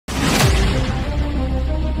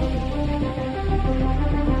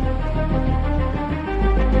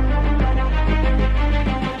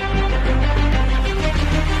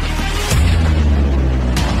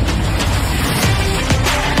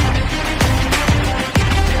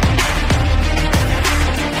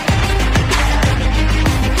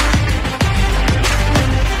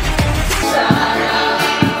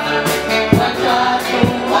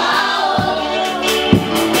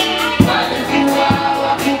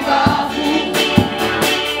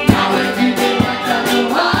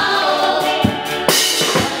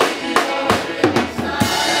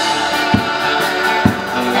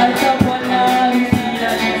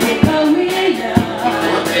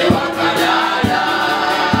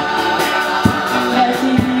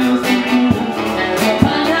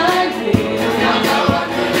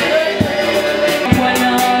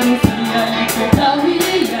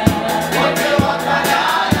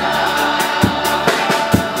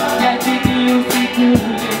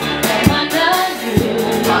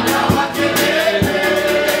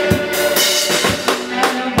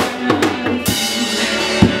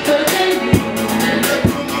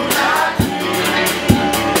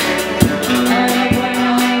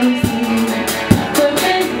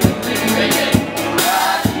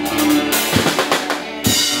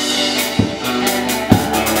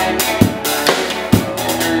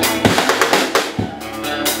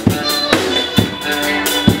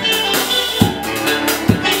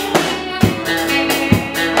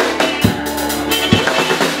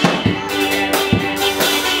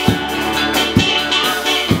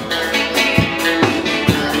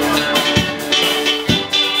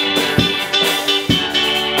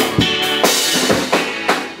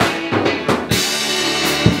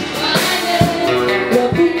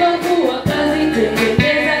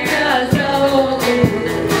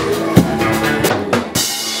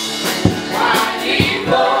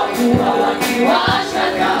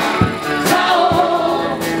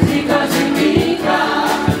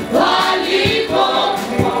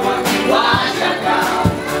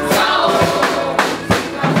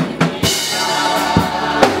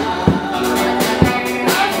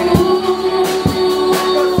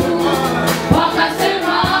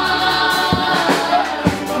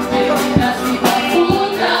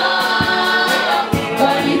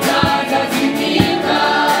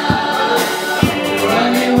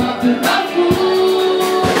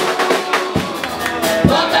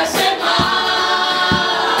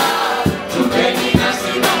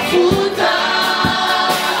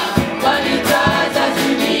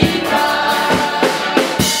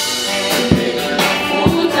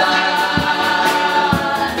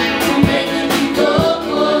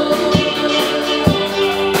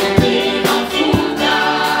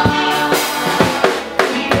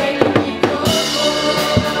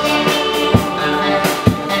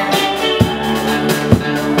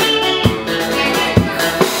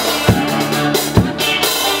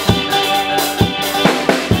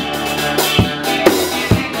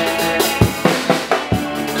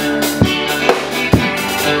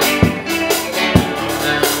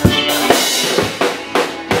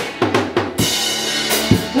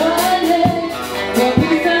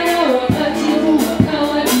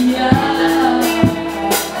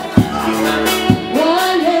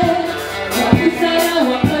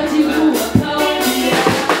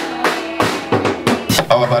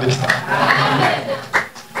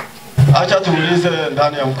Acha tuulize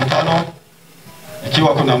ndani ya mkutano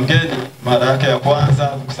ikiwa kuna mgeni mara yake ya kwanza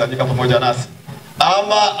kukusanyika pamoja nasi,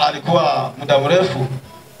 ama alikuwa muda mrefu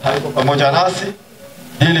hayuko pamoja nasi,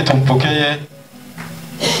 ili tumpokee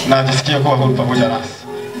na ajisikie kuwa huru pamoja nasi.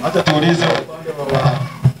 Acha tuulize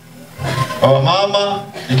wa mama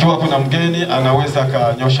ikiwa kuna mgeni anaweza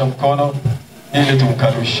kanyosha mkono ili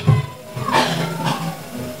tumkaribishe.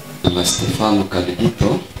 Na Stefano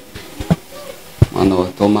Kaligito, mwana wa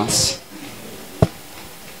Thomas.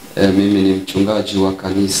 Mimi ni mchungaji wa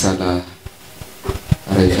kanisa la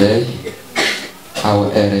Rv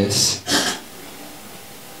au RS.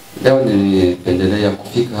 Leo nilipendelea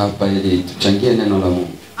kufika hapa ili tuchangie neno la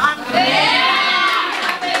Mungu.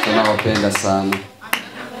 Tunawapenda sana.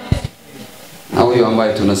 Na huyo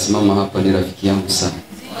ambaye tunasimama hapa ni rafiki yangu sana.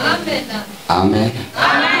 Amen.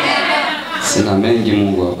 Sina mengi,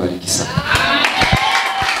 Mungu awabariki sana.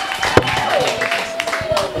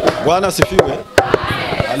 Bwana sifiwe.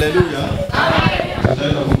 Haleluya.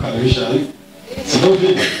 Tutaenda kukaribisha hivi. Sio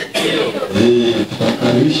vile.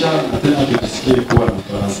 Tutakaribisha na tena tujisikie kuwa na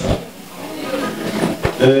furaha.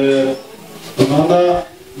 Tunaona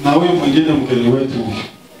na huyu mwingine mgeni wetu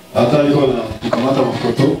hata yuko na tukamata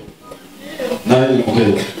mafoto naye ni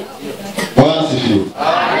mgeni. Bwana sifiwe.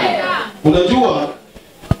 Unajua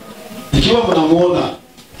ikiwa mnamuona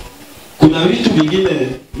kuna vitu vingine,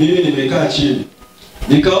 mimi nimekaa chini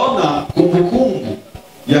nikaona kumbukumbu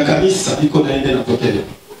ya kanisa iko naende na potea.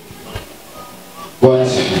 Bwana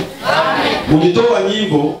sifiwe. Mulitoa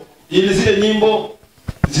nyimbo ili zile nyimbo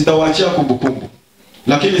zitawachia kumbukumbu,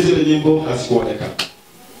 lakini zile nyimbo hazikuonekana.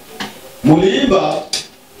 Muliimba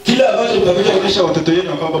kila ambacho mtakuja kuonyesha watoto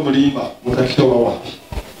wenu kwamba muliimba, mtakitoa wapi?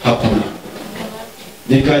 Hakuna.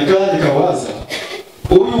 Nikaikaa nikawaza,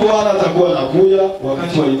 huyu bwana atakuwa anakuja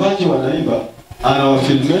wakati waimbaji wanaimba,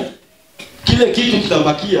 anawafilme, kile kitu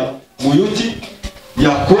kitabakia muyuti ya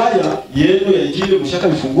kwaya yenu ya injili mshaka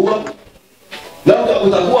ifungua. Labda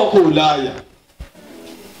utakuwa huko Ulaya,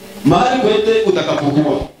 mahali kote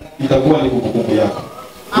utakapokuwa itakuwa ni kumbukumbu yako.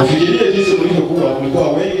 Ufikirie jinsi mlikuwa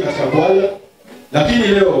wengi katika kwaya, lakini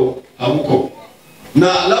leo hamko. Na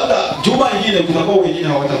labda juma ingine kutakuwa wengine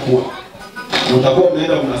hawatakuwa. Mtakuwa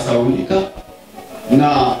mnaenda mnasaulika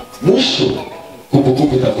na mwisho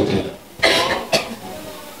kumbukumbu itapotea.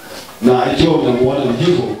 Na ikiwa unamuona ni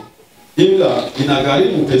hivyo, ila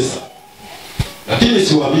inagharimu pesa. Lakini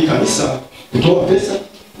siwaambii kanisa kutoa pesa,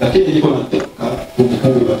 lakini niko nataka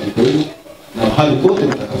kumbukumbu ibaki kwenu, na mahali kote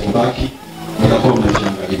mtakapobaki mtakuwa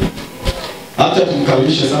mnajiangalia. Hata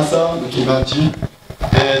tumkaribishe sasa mchungaji.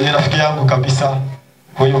 Ni rafiki yangu kabisa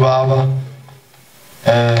huyu baba.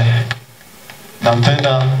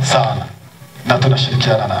 Nampenda sana na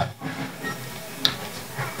tunashirikiana naye.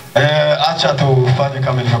 Acha tufanye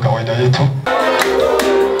kama ilivyo kawaida yetu.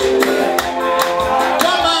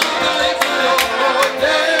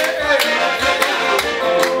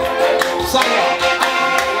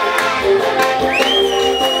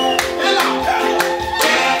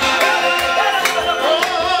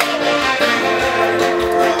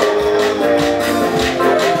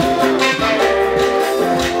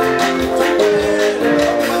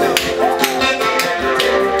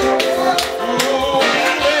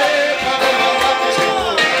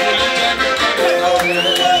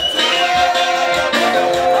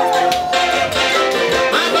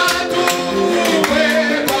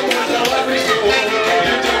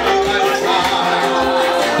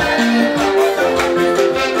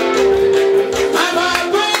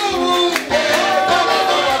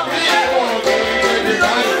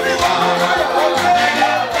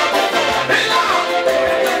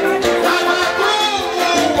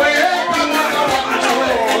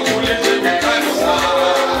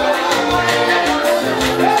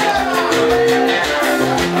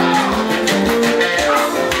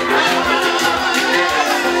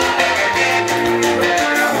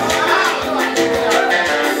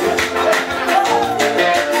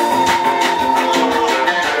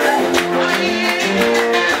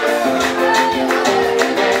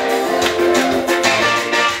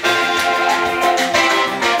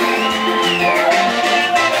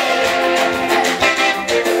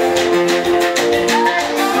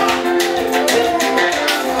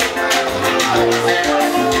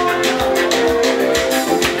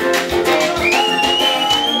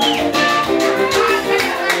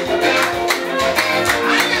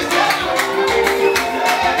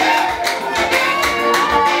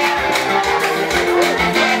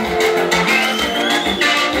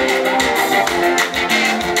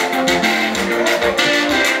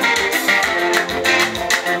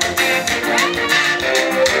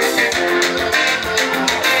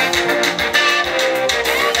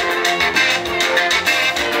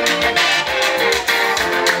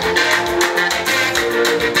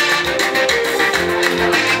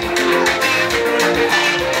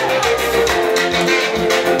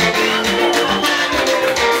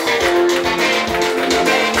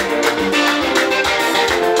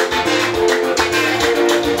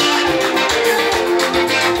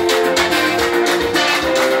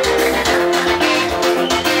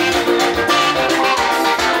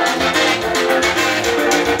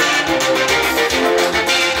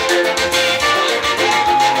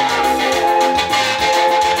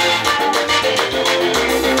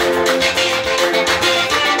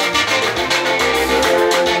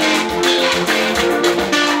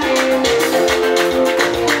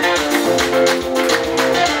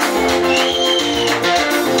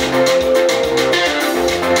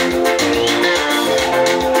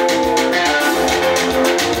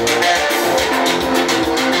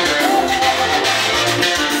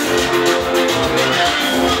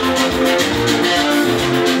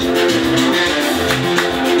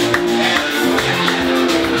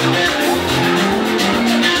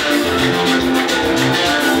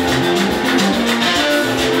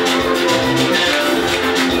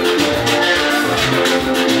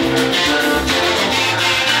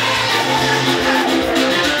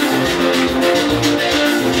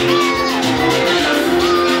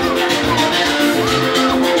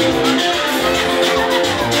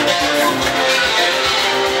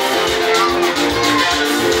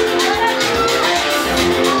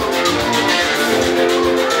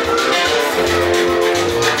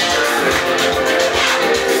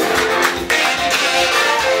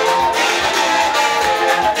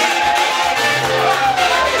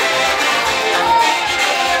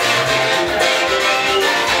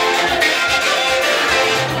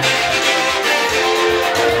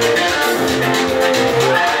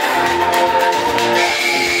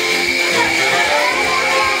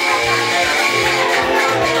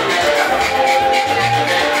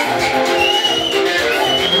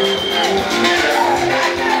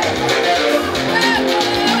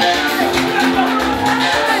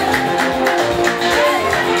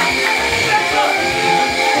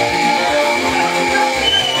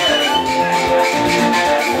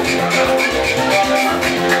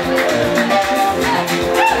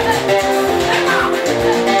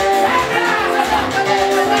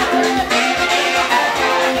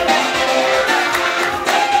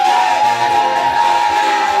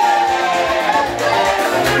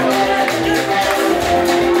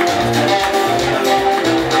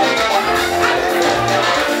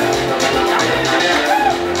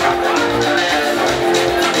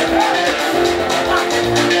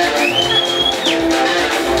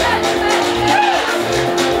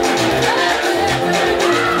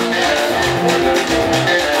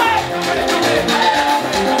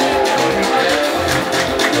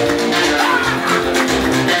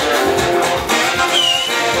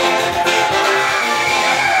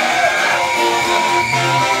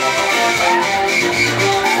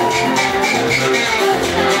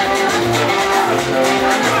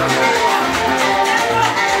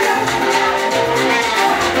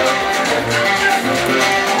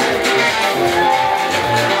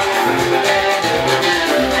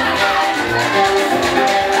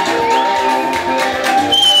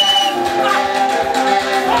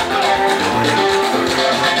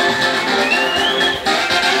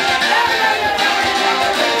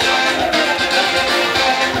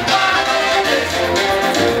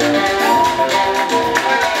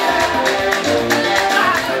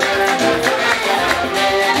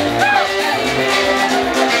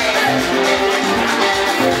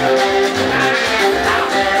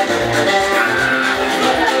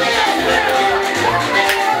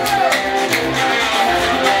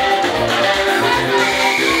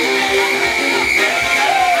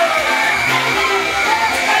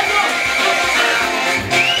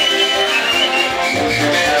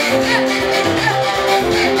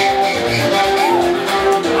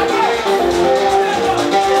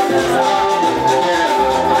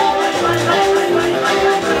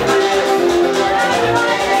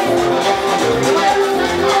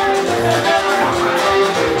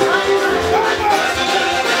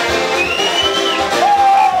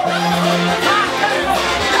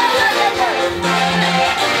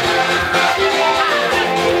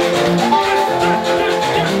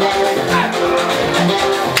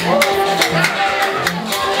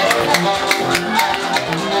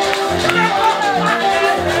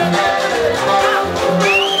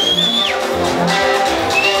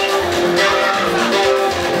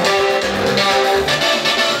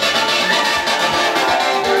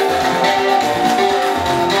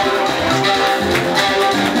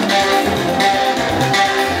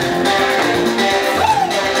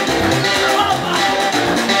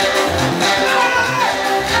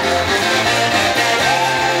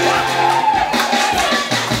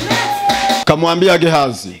 Akamwambia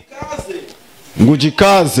Gehazi,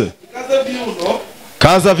 ngujikaze,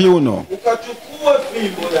 kaza viuno,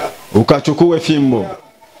 ukachukue fimbo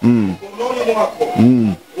mkononi mwako,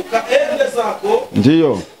 ukaende zako,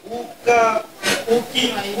 ndiyo,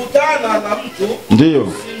 ukikutana na mtu, ndiyo,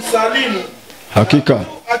 usimsalimu. Hakika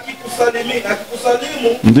akikussalimu,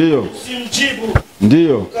 ndiyo, usimjibu.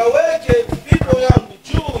 Ndiyo. Ukaweke fimbo yangu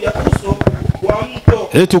juu ya uso wa mto.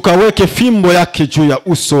 Tukaweke fimbo yake juu ya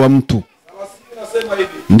uso wa mtu. Nasema hivi.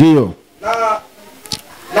 Ndiyo.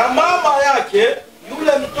 Na mama yake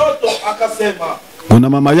yule mtoto akasema. Kuna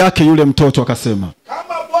mama yake yule mtoto akasema.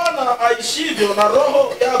 Kama Bwana aishivyo na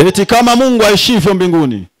roho yako. Kama Mungu aishivyo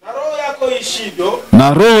mbinguni. Na roho yako ishivyo.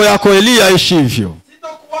 Na roho yako Elia aishivyo.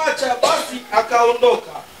 Sitokuacha. Basi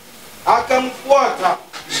akaondoka. Akamfuata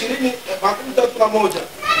 20:31.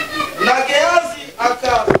 Na Gehazi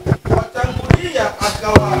akawatangulia,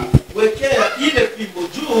 akawawekea ile fimbo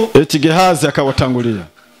juu. Gehazi akawatangulia,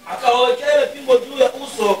 akawawekea ile fimbo juu ya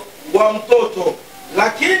uso wa mtoto,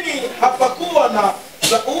 lakini hapakuwa na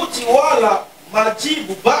sauti wala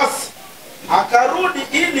majibu. Basi akarudi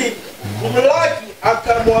ili kumlaki,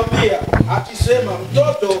 akamwambia akisema,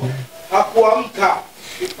 mtoto hakuamka.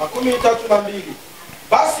 32.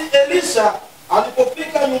 Basi Elisha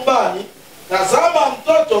alipofika nyumbani, tazama,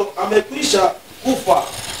 mtoto amekwisha kufa,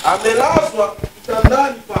 amelazwa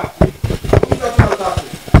kitandani pake. 33.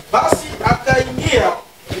 Basi akaingia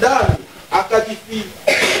ndani,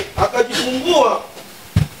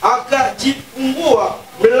 akajifungua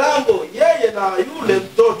mlango, yeye na yule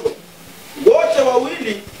mtoto. Wote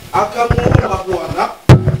wawili akamuomba Bwana.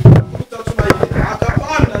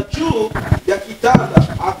 Akapanda juu ya kitanda,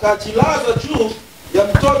 akajilaza juu ya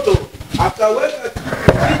mtoto, akaweka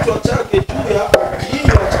kichwa chake juu ya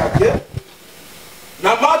kinywa chake,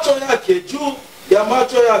 na macho yake juu ya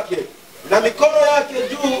macho yake, na mikono yake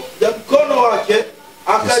juu ya mkono wake,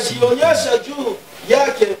 akajionyesha juu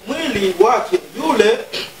yake mwili wake.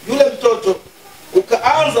 Yule mtoto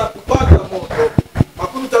ukaanza kupata moto.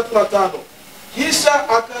 35. Kisha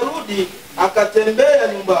akarudi, akatembea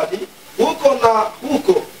nyumbani huko na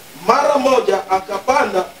huko. Mara moja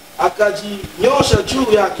akapanda, akajinyosha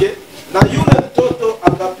juu yake, na yule mtoto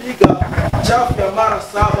akapiga chafya mara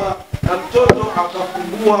 7, na mtoto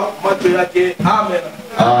akafungua macho yake. Amen.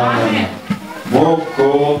 Amen.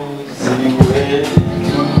 Mwokozi wetu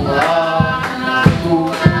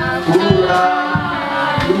anakufura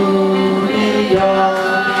duniani,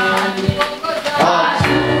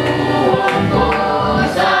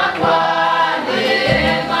 atuongoza kwa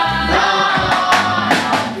neema na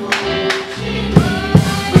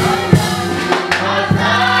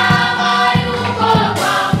tazama yuko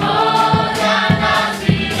pamoja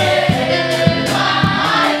nasi, neema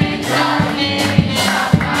haitaisha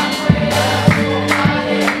kamwe.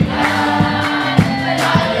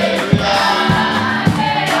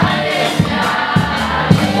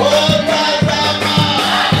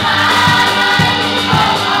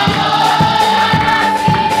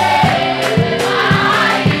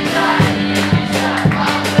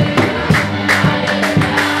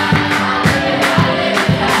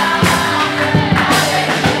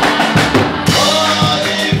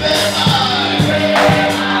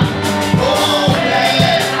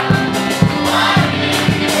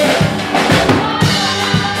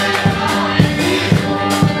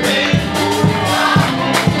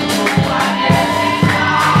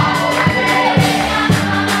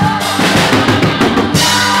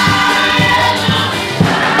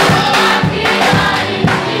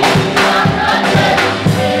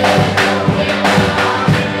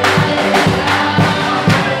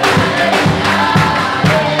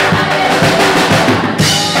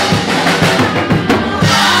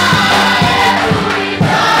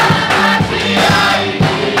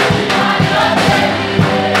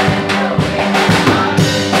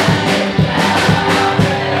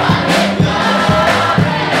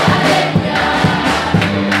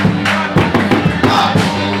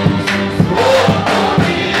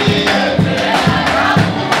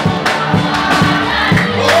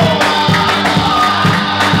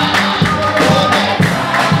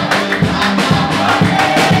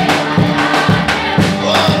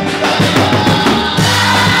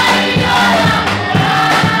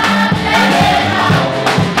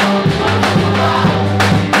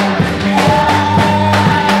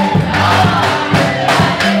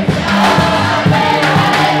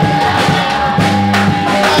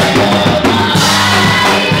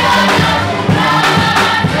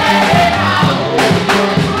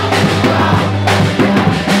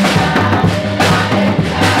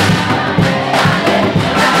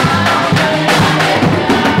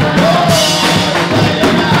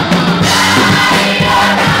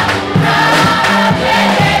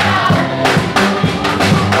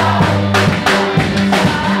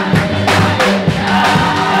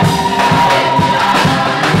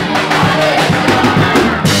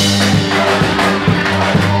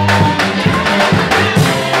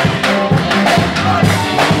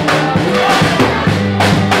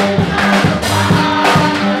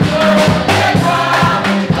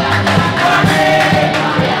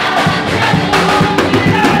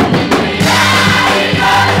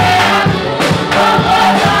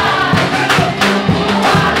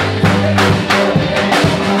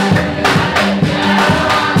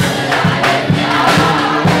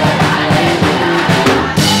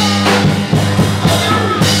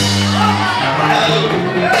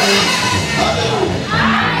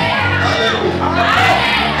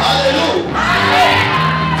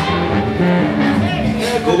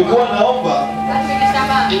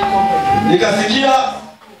 nikasikia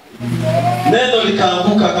neno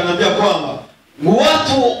likaanguka, akanambia kwamba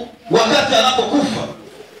watu wakati anapokufa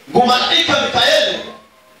malaika Mikaeli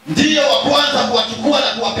ndiyo wa kwanza kuwachukua na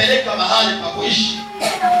kuwapeleka mahali pa kuishi.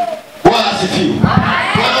 Bwana asifiwe.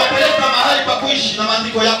 Wanawapeleka mahali pa kuishi, na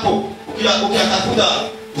maandiko yako ukiyatafuta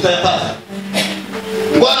utayapata.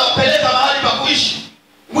 Wanawapeleka mahali pa kuishi.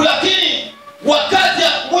 Lakini wakati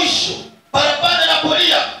ya mwisho parapanda na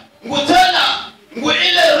polia tena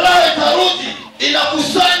ile roho itarudi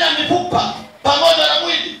inakusanya mifupa pamoja na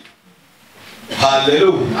mwili.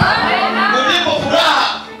 Haleluya. Ndipo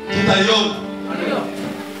furaha tutaiona.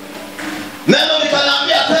 Neno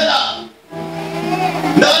likaniambia tena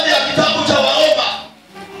ndani ya kitabu cha Waroma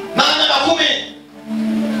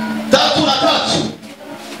 8:33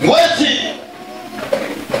 mwezi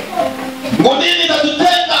nini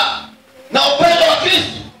tatutenga na upendo wa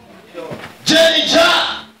Kristo? Je, ni njaa?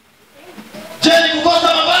 Je, ni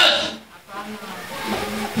kukosa mavazi?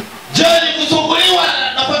 Je, ni kusumbuliwa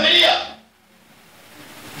na familia?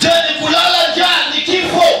 Je, ni kulala njaa? Ni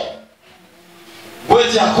kifo?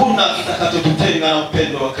 Mwezi hakuna kitakachotutenga na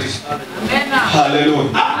upendo wa Kristo. Haleluya.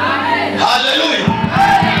 Haleluya.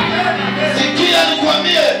 Sikia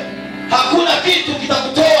nikwambie, hakuna kitu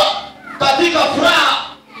kitakutoa katika furaha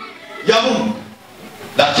ya Mungu.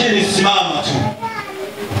 Lakini simama tu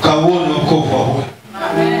ukauone wokovu wa Bwana.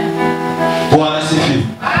 Bwana asifiwe.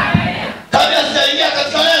 Kabla sijaingia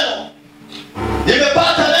katika neno,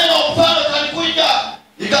 nimepata neno mfano kanikuja.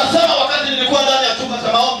 Ikasema wakati nilikuwa ndani ya chumba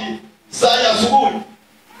cha maombi saa ya asubuhi,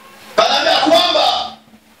 kaniambia kwamba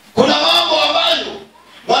kuna mambo ambayo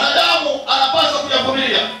mwanadamu anapaswa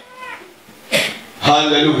kuyavumilia.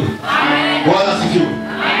 Haleluya. Bwana asifiwe.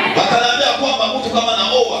 Akaniambia kwamba mtu kama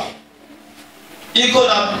naoa iko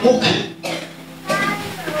na mke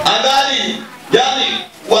angali, yani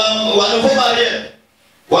wanavyomarie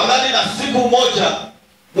wangali na siku moja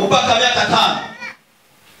mpaka miaka 5.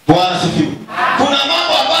 Bwana asifiwe. Kuna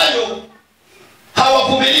mambo ambayo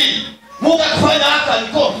hawavumilii. Mungu akifanya haka ni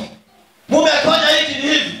kofi, mume akifanya hiki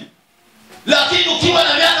ni hivi. Lakini ukiwa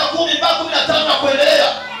na miaka 10 mpaka 15 na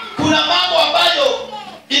kuendelea, kuna mambo ambayo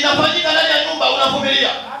inafanyika ndani ya nyumba unavumilia.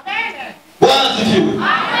 Bwana asifiwe.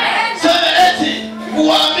 Sema eti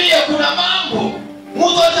kuambie kuna mambo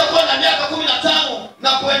mtu atakuwa na miaka 15 na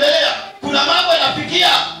kuendelea, kuna mambo yanafikia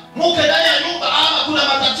mke ndani ya nyumba, ama kuna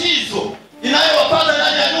matatizo inayowapata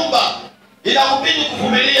ndani ya nyumba, inakubidi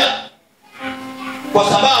kuvumilia, kwa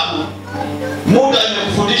sababu muda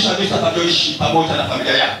imekufundisha jinsi utakavyoishi pamoja na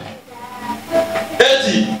familia yako.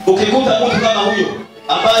 Eti ukikuta mtu kama huyo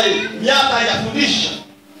ambaye miaka haijafundisha,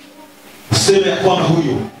 useme kwamba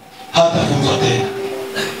huyo hatafunzwa tena.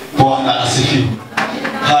 Bwana asifiwe.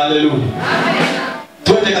 Haleluya.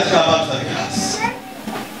 Twende katika habari za kazi.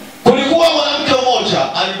 Kulikuwa mwanamke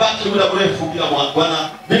mmoja alibaki muda mrefu bila bwana,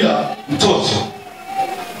 bila mtoto.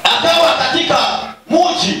 Akawa katika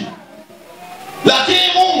mji, lakini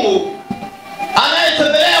Mungu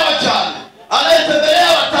anayetembelea wajane, anayetembelea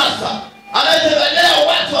watasa, anayetembelea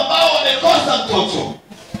watu ambao wamekosa mtoto.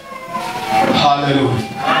 Haleluya.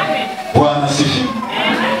 Bwana asifiwe.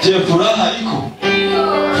 Je, furaha iko?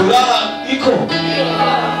 Furaha iko?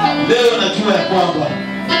 Leo najua ya kwamba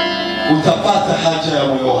utapata haja ya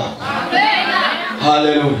moyo wako.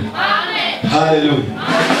 Haleluya. Haleluya.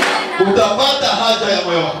 Utapata haja ya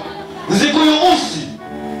moyo wako. Zikuyu musi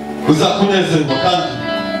uzakunezerwa kandi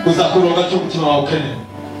uzakuronga cy'umutima wawe ukene.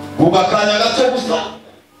 Ubakanya gato gusa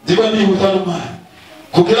ndigo nihuta n'umwana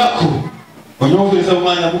kugira ko unyumviriza mu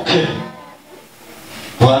mwanya muke.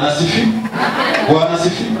 Bwana asifiwe. Bwana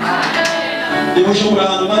asifiwe. Ibushura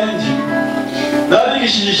hano marinji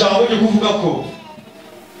narigishije ijambo ryo kuvuga ko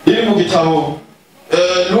iri mu gitabo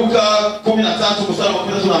Luka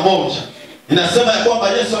 13:31 inasema ya kwamba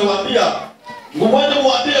Yesu aliwaambia mwende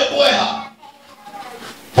muambie bweha.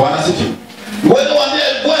 Bwana asifiwe. Mwende muambie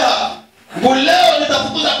bweha, leo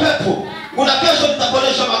nitafukuza pepo, na kesho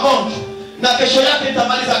nitaponesha magonjwa, na kesho yake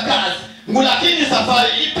nitamaliza kazi. Lakini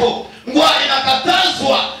safari ipo,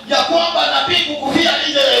 inakatazwa ya kwamba nabii kukufia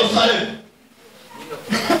nje ya Yerusalemu.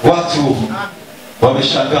 Watu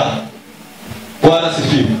wameshangaa. Bwana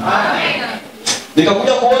asifiwe. Amen.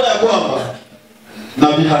 Nikakuja kuona ya kwamba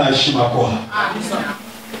nabii hana heshima kwa.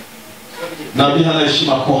 Nabii hana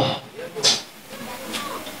heshima kwa.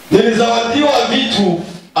 Nilizawadiwa vitu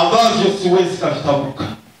ambavyo siwezi kuvitamka.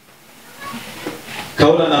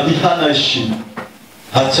 Kaona nabii hana heshima.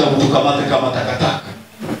 Acha mtu kama takataka,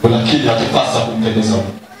 lakini atapasa kumpendeza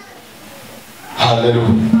Mungu. Haleluya.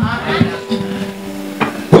 Amen.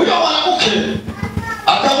 Huyo mwanamke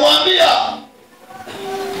akamwambia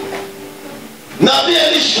nabii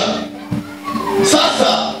Elisha,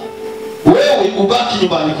 sasa wewe ubaki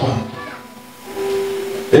nyumbani kwangu.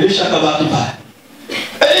 Elisha akabaki pale.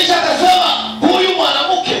 Elisha akasema huyu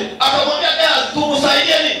mwanamke, akamwambia Gehazi,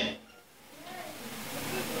 tumsaidie nini?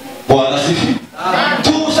 Bwana sifi.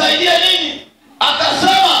 Tumsaidie nini?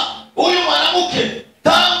 Akasema huyu mwanamke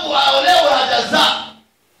tangu aolewe hajazaa.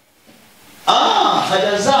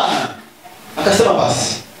 Hajazaa. Akasema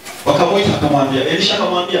basi. Wakamwita akamwambia, Elisha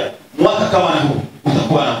akamwambia, mwaka kama na huu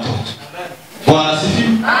utakuwa na mtoto. Bwana sifi.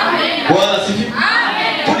 Amen. Bwana sifi.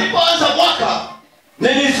 Amen. Tulipoanza mwaka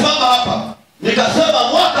nilisimama hapa nikasema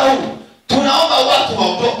mwaka huu tunaomba watu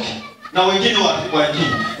waondoke na wengine waingie.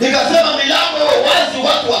 Nikasema milango iwe wazi,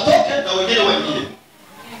 watu watoke na wengine waingie.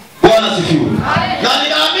 Bwana sifiwe. Na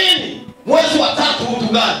ninaamini mwezi wa 3 huu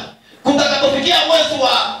gani kutakapofikia mwezi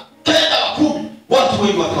wa 9 wa 10 watu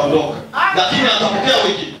wengi wataondoka, lakini atapokea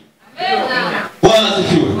wengine. Bwana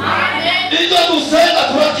sifiwe. Ndio tusenga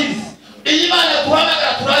turakisi imani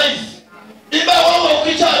tuhamagara turaizi iba wowe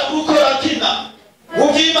ukicha ukora kina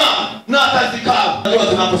ukima na kazikao. Ndio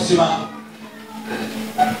tunaposimama.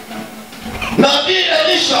 Nabii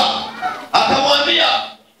Elisha akamwambia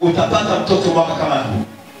utapata mtoto mwaka kama huu.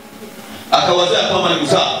 Akawazea kama ni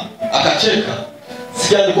mzaa, akacheka.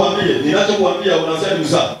 Sikia nikwambie, ninachokuambia unawazea ni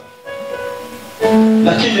mzaa.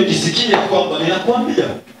 Lakini ukisikia kwamba ninakwambia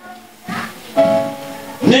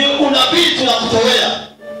ni unabii tunakutolea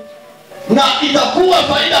na itakuwa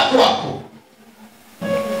faida kwako,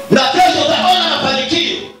 na kesho utaona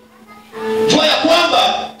mafanikio. Jua ya kwamba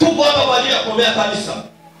tupo hapa kwa ajili ya kuombea kanisa,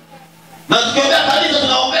 na tukiombea kanisa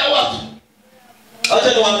tunaombea watu.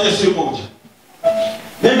 Acha niwaambie siri moja.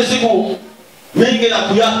 Mimi siku mingi na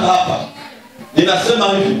kuyaka hapa ninasema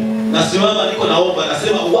hivi, nasimama niko naomba,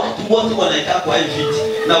 nasema watu wote wanaekaa kwa hii viti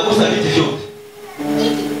na kugusa viti vyote.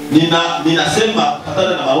 Ninasema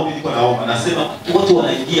fatana na maombi niko naomba, nasema watu wote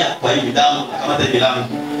wanaingia kwa hii milango na kama hii milango.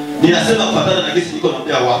 Ninasema fatana na gisi niko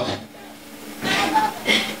naombea watu.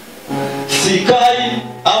 Sikai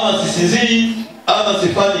ama sisizii ama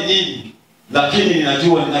sifanyi nini, lakini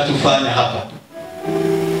ninajua ninachofanya hapa.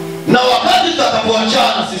 Na wakati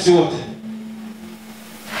tutakapoachana sisi wote,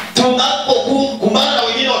 tunapokumbana na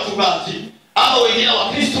wengine wachungaji ama wengine wa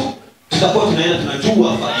Kristo, tutakuwa tunaenda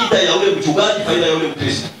tunajua faida ya ule mchungaji, faida ya ule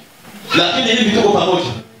Mkristo. Lakini hivi tuko pamoja,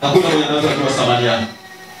 hakuna mwenye anaweza kujua thamani yao.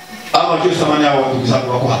 Ama kile thamani yao watu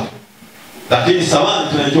zangu wako hapa. Lakini thamani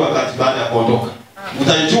tunajua wakati baada ya kuondoka.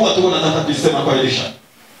 Mtajua tu nataka kusema kwa Elisha.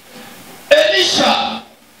 Elisha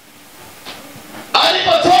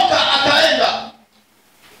alipotoka akaenda,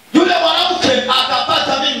 yule mwanamke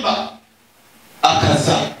akapata mimba,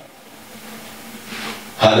 akazaa.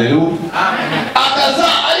 Haleluya. Amen.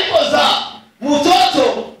 Akazaa, alipozaa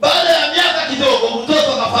mtoto, baada ya miaka kidogo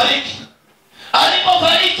mtoto akafariki.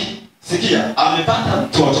 Alipofariki, sikia, amepata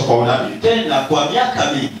mtoto kwa unabii tena kwa miaka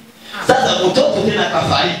mingi. Sasa mtoto tena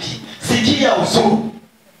kafariki. Sikia uzuri.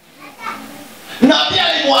 Na pia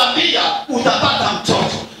alimwambia utapata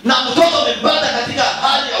mtoto. Na mtoto amepata katika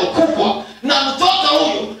hali ya ukubwa. Na mtoto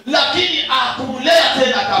huyo lakini akumlea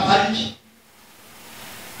tena kafariki.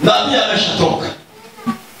 Na pia ameshatoka.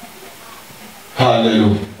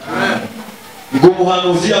 Haleluya.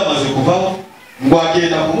 Ngumuhanuzia amaze kuvaho ngo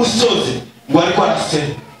agenda ku musozi ngo ariko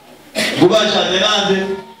arasema ngo bajane nande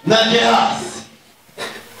na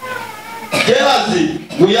Gehazi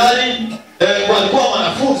muyari walikuwa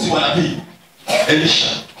wanafunzi wa nabii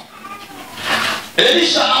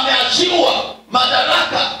Elisha ameachiwa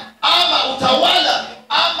madaraka ama utawala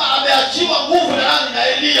ama ameachiwa nguvu na nani? Na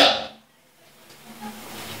Elia.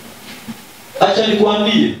 Acha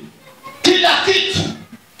nikuambie, kila kitu,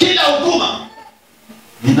 kila huduma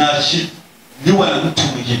inaachiliwa na mtu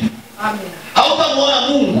mwingine. Amen. Hautamuona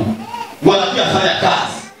Mungu wanakuja fanya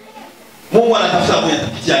kazi. Mungu anatafuta mwenye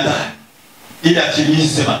atapitia ndani ili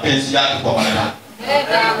atimize mapenzi yake kwa wanadamu.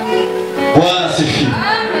 Bwana sifiwe.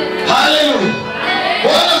 Haleluya.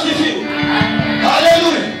 Bwana sifiwe.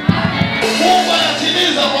 Haleluya. Mungu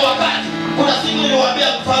anatimiza kwa wakati. Kuna siku niliwaambia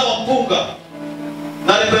mfano wa mpunga.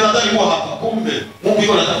 Na representante alikuwa hapa. Kumbe Mungu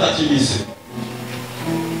yuko anatafuta atimize.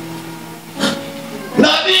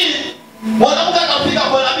 Nabii, mwanamke akafika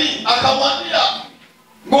kwa nabii akamwambia,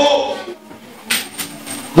 ngo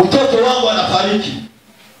mtoto wangu anafariki.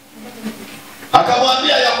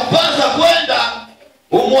 Akamwambia ya kupasa kwenda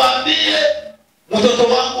umwambie mtoto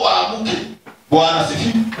wangu aamuke. Bwana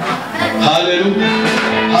sifiwe. Haleluya.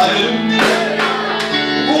 Haleluya.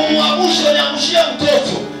 Kumwamusha nyamushia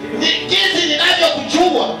mtoto. Ni kizi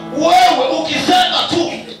ninavyokujua wewe ukisema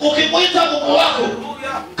tu, ukimuita Mungu wako,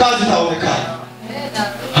 kazi itaonekana.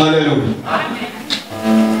 Haleluya.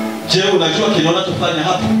 Je, unajua kile unachofanya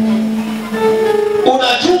hapa?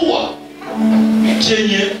 Unajua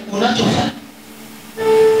chenye unachofanya.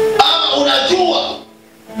 Ama unajua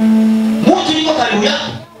mtu yuko karibu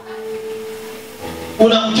yako,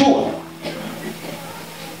 unamjua.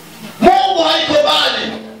 Mungu haiko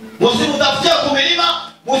mbali. Msimtafutie kumilima,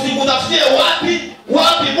 msimtafutie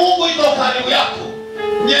wapi, Mungu yuko karibu yako.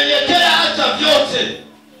 Nyenyekea, acha vyote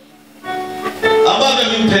ambavyo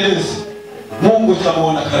vimpendezi. Mungu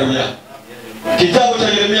tutamuona karibu yako. Kitabu cha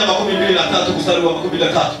Yeremia 23 mstari wa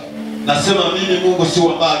 13. Nasema mimi Mungu si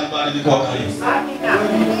wa mbali bali niko karibu.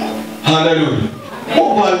 Haleluya.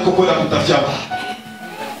 Mungu alikokwenda kutafutia mbali.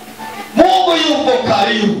 Mungu yuko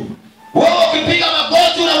karibu. Wewe ukipiga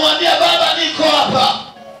magoti unamwambia Baba niko hapa.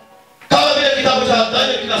 Kama vile kitabu cha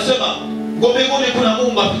Daniel kinasema, mbinguni kuna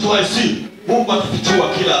Mungu afichuaye siri. Mungu atafichua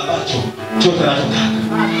kila ambacho chote anachotaka.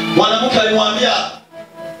 Mwanamke alimwambia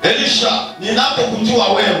Elisha, ninapokujua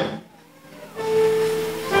wewe.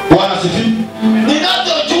 Bwana sifiwe.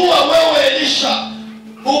 Ninapojua wewe Elisha,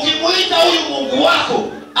 ukimuita huyu Mungu wako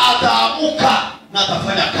ataamuka na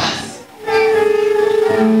atafanya kazi.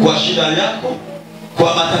 Kwa shida yako,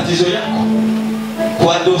 kwa matatizo yako,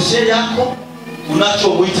 kwa dosie yako,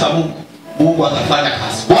 unachomuita Mungu, Mungu atafanya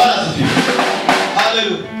kazi. Bwana sifiwe.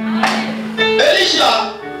 Haleluya. Elisha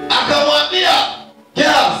akamwambia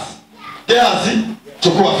Gehazi,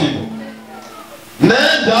 chukua fimbo.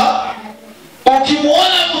 Nenda,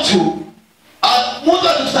 ukimuona mtu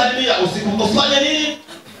atakusalimia, usifanye nini?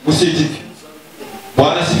 Usitike.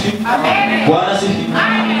 Bwana sifiwe. Bwana sifiwe.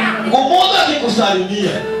 Mungu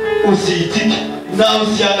akikusalimia, usiitike na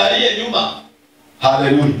usiangalie nyuma.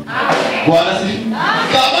 Haleluya. Bwana sifiwe.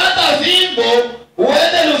 Kamata fimbo,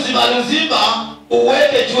 uende luzima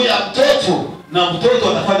uweke juu ya mtoto, na mtoto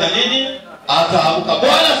atafanya nini? Ataamka.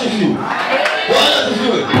 Bwana sifiwe. Bwana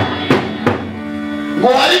sifiwe.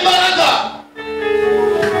 Ngwali baraka.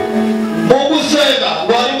 Mungu senga,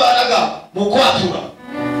 ngwali baraka, mukwatura.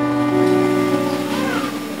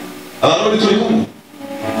 Abarundi turi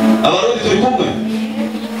kumwe.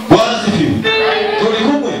 Bwana sifiwe. Turi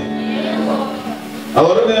kumwe.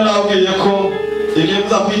 Abarundi narawubwiye ko igihe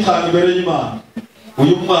muza kwitanga imbere y'Imana,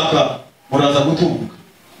 uyu mwaka muraza gutunga.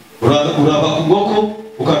 Urava ku ngoko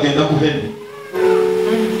ukagenda ku hene.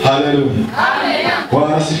 Haleluya.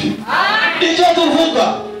 Bwana sifiwe. Icyo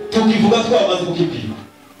tukivuga twamaze kukibwira.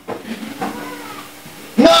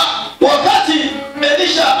 Na wakati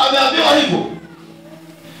Elisha ameambiwa hivyo,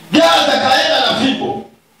 Gehazi akaenda na fimbo.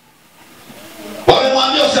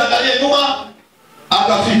 Wamemwambia usiangalie nyuma,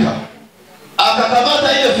 akafika.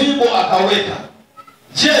 Akakamata ile fimbo akaweka.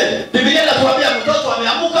 Je, Biblia inatuambia mtoto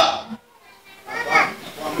ameamuka?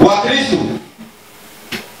 Wa Kristo,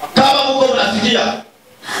 kama Mungu unasikia,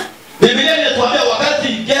 Biblia inatuambia wakati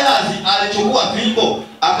Gehazi alichukua fimbo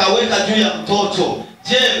akaweka juu ya mtoto,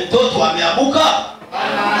 je, mtoto ameamuka?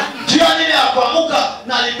 Juu ya nini akuamuka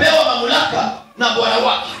na alipewa mamlaka na Bwana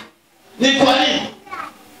wake? Ni kwa nini?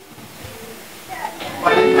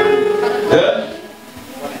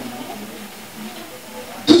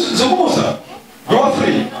 Zungumza. You are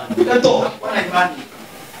free. You can talk.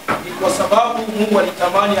 Ni kwa sababu Mungu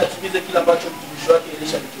alitamani atimize kila ambacho mtumishi wake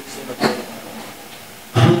Elisha alichosema.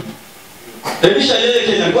 Elisha yeye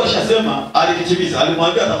Kenya alikuwa ashasema, alikitimiza.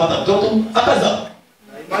 Alimwambia atapata mtoto, akazaa.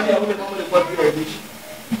 Na imani ya mume mama ilikuwa bila Elisha.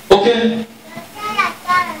 Okay.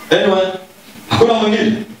 Anyway, hakuna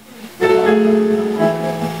mwingine.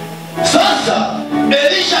 Sasa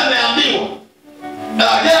Elisha ameambiwa,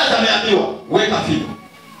 Gehazi ameambiwa weka fimbo.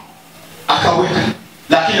 Akaweka,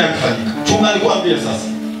 lakini hakufanyika. Chunga alikwambia sasa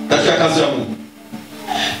katika kazi ya Mungu.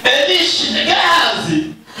 Gehazi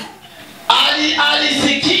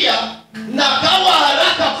alisikia na kawa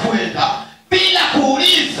haraka kwenda bila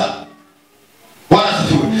kuuliza. Bwana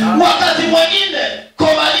sifiwe. Wakati mwingine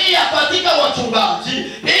komalia katika wachungaji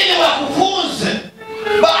ili wakufunze.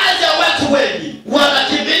 Baadhi ya watu wengi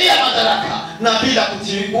wanakimbilia madaraka na bila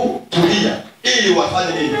kutulia ili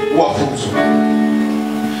wafanye nini? Wafunzwe.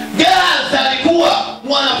 Gehazi alikuwa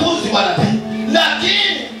mwanafunzi wa nabii,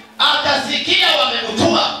 lakini akasikia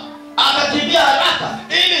wamemtuma, akakimbia haraka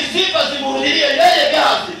ili sifa zimrudie yeye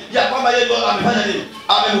Gehazi ya kwamba yeye ndio amefanya nini?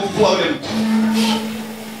 Amemfufua yule mtu.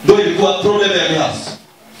 Ndio ilikuwa problem ya Gehazi.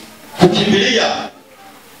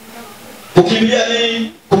 Kukimbilia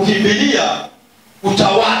nini? Kukimbilia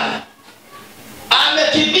utawala.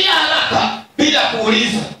 Amekimbia haraka bila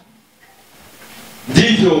kuuliza.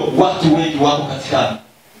 Ndivyo watu wengi wako katika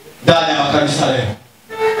ndani ya makanisa leo.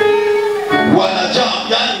 Wanajaa,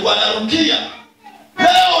 yani wanarukia.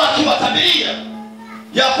 Leo wakiwatabiria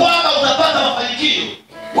ya kwamba utapata mafanikio,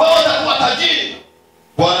 wewe utakuwa tajiri.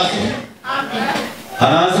 Bwana sifiwe. Amen.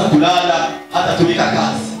 Anaanza kulala, hata tumika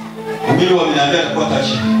kazi. Mwili wameniambia atakuwa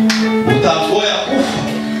tajiri. Utafoya kufa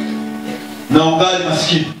na ungali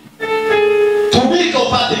maskini. Tumika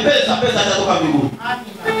upate pesa, pesa itatoka mbinguni.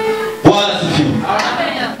 Bwana sifiwe.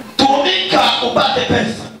 Tumika upate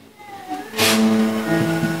pesa.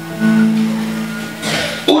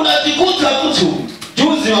 Unajikuta mtu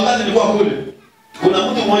juzi wakati nilikuwa kule.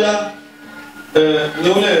 Kuna mtu mmoja ni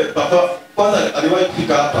ule papa kwanza aliwahi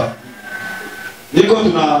kufika hapa.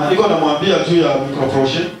 Niko namwambia juu ya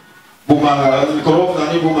microproshe.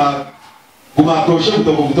 Buma crochet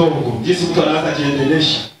mdogo jinsi mtu anaweza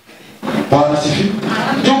kujiendelesha. Bwana sifiwe.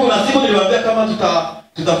 Ndio kuna siku niliwaambia kama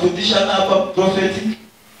tutafundisha hapa prophetic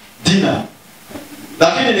dinner.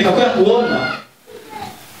 Lakini nikakwenda kuona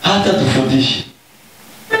hata tufundishe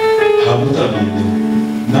hamtaelewa.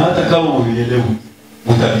 Na hata kama mwielewe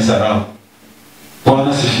mtabisarau.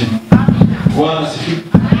 Bwana sifiwe. Bwana sifiwe.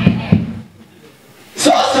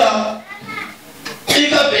 Sasa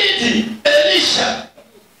ikabidi Elisha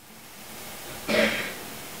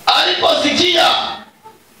aliposikia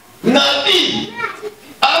nabii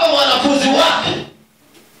ama mwanafunzi wake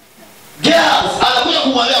Gehazi anakuja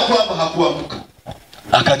kumwambia kwamba hakuamka,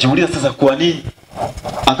 akajiuliza sasa kwa nini?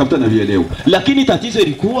 Akamta nabii leo. Lakini tatizo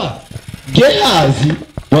ilikuwa Gehazi,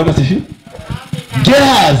 Bwana sifiwe,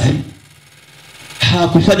 Gehazi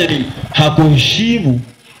hakufanya nini?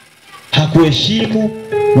 Hakuheshimu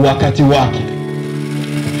wakati wake.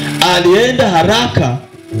 Alienda haraka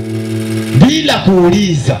bila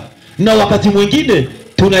kuuliza. Na wakati mwingine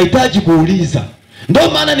tunahitaji kuuliza. Ndio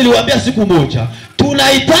maana niliwaambia siku moja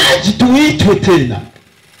tunahitaji tuitwe tena.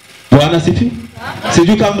 Bwana sifiwe.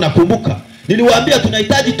 Sijui kama mnakumbuka. Niliwaambia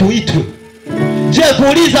tunahitaji tuitwe. Je,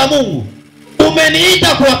 kuuliza Mungu,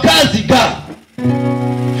 umeniita kwa kazi gani?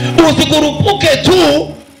 Usikurupuke tu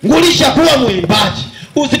ngulisha kuwa mwimbaji.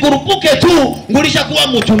 Usikurupuke tu ngulisha kuwa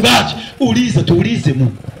mchungaji. Tuulize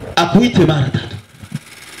Mungu akuite mara tatu.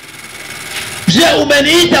 Je,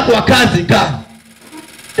 umeniita kwa kazi gani?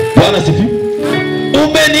 Bwana sifiwe.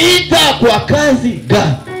 Umeniita kwa kazi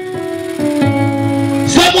gani?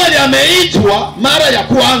 Samuel ameitwa mara ya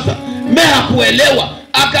kwanza, hakuelewa.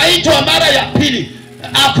 Akaitwa mara ya pili,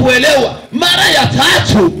 hakuelewa. Mara ya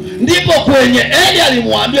tatu ndipo kwenye Eli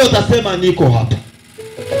alimwambia utasema niko hapa.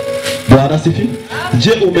 Bwana sifiwe.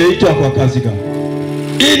 Je, umeitwa kwa kazi gani?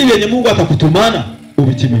 Ili yenye Mungu atakutumana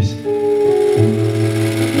ubitimize.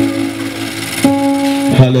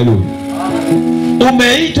 Haleluya.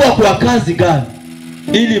 Umeitwa kwa kazi gani?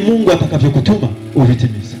 Ili Mungu atakavyokutuma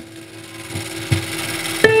ubitimize.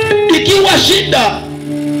 Ikiwa shida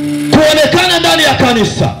kuonekana ndani ya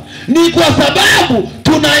kanisa, ni kwa sababu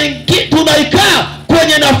tunaikaa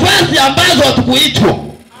kwenye nafasi ambazo hatukuitwa.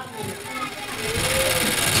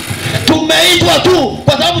 Tumeitwa tu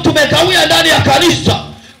kwa sababu tumekawia ndani ya kanisa.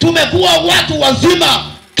 Tumekuwa watu wazima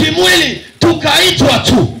kimwili, tukaitwa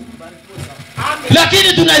tu.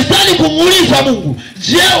 Lakini tunastahili kumuuliza Mungu,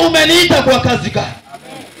 je, umeniita kwa kazi gani?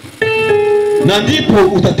 Na ndipo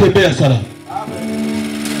utatembea salama.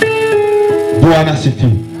 Bwana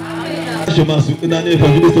sifiwe. Shomasu nani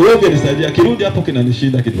evangelist wewe nisaidia kirudi hapo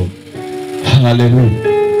kinanishinda kidogo. Haleluya.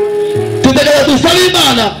 Tutakaya tusali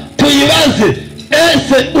Imana tuyibaze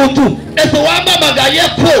ese wamba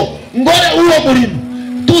magayepo ngore uwo murimo.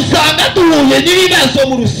 Tusanga tuhuye n'ibibazo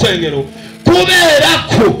mu rusengero kubera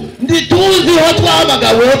ko ndituzi ho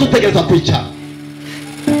twamagawe ho tutegereza kwicara.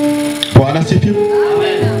 Bwana sifiwe.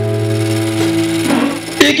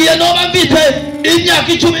 Igiye noba mvite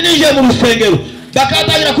imyaka 10 nije mu rusengero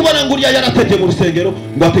bakatangira kubona nguriya yaratete mu rusengero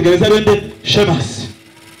ngo ategereza bende shemasi.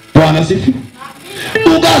 Bwana sifiwe.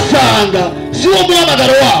 Ugasanga si wo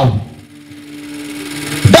muhamagaro wawe.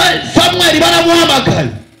 Samuel baramuhamagaye,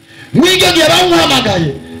 mwige gihe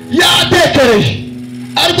bamuhamagaye yatekereje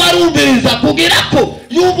ariko arumviriza kugira ko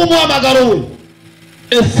yumva umuhamagaro we.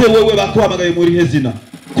 Ese wewe bakuhamagaye muri hezina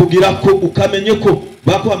kugira ko ukamenye ko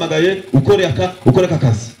bakuhamagaye ukoreka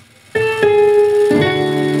kazi.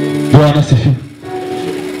 Bwana sifiwe.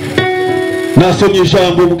 Nasomye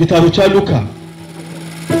ijambo mu gitabo cya Luka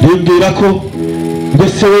rimbwira ko ngo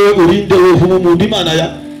se wewe urinde wewe mu Imana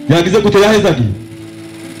yagize gute yahezagiye.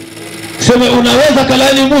 Sema unaweza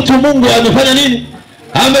kalani mtu Mungu amefanya nini?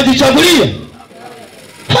 Amejichagulia.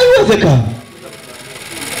 Haiwezekani.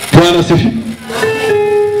 Bwana sifiwe.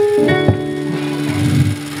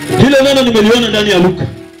 Hilo neno nimeliona ndani ya Luka.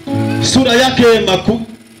 Sura yake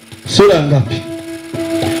sura ngapi?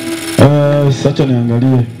 Sasa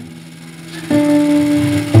niangalie.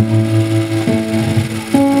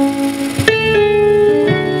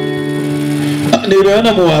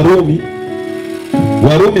 Niliona mu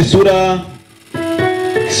Warumi sura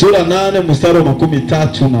 8 mstari wa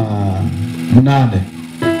 38.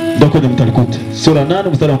 Ndio kwenye mtalikuta. Sura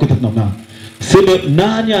 8 mstari wa 18. Sema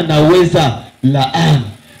nani anaweza laani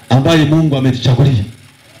ambaye Mungu ametuchagulia?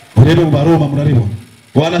 Urebe mu Baroma muraribona.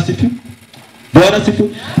 Bwana sifiwe. Bwana sifiwe.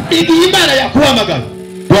 Imana ya kuhamagara.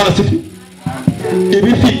 Bwana sifiwe.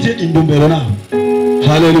 Ibifite indumbero naho.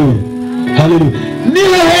 Haleluya. Haleluya.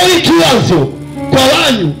 Niwe hori kiwazo kwa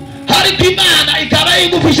wanyu. Hari Imana ikaba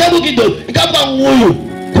igufisha bugido ikavuga nguyu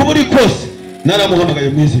kuburi kose naramuhamagaye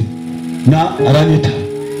mwizi na aranita.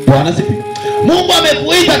 Bwana sifiwe. Mungu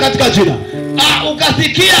amekuita katika jina.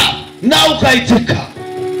 Ukasikia na ukaitika.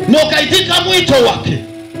 Na ukaitika mwito wake.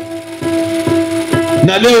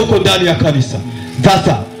 Na leo uko ndani ya kanisa.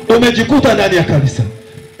 Sasa umejikuta ndani ya kanisa,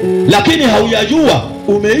 lakini haujajua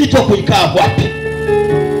umeitwa kuikaa wapi.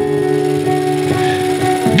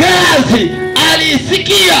 Gazi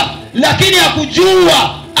alisikia, lakini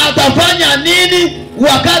hakujua atafanya nini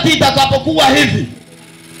wakati itakapokuwa hivi.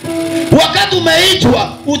 Wakati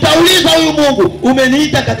umeitwa, utauliza huyu Mungu,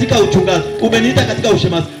 umeniita katika uchungaji, umeniita katika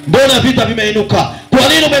ushemazi, mbona vita vimeinuka? Kwa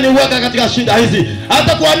nini umeniweka katika shida hizi?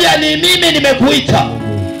 Hata kuambia ni mimi nimekuita,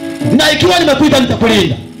 na ikiwa nimekuita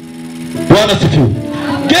nitakulinda. Bwana sifiwe.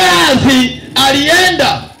 Gazi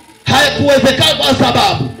alienda, haikuwezekana kwa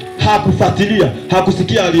sababu hakufuatilia,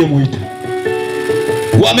 hakusikia aliyemuita.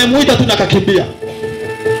 Wamemuita tu na kakimbia.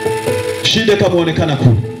 Shida kamuonekana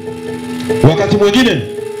kule. Wakati mwingine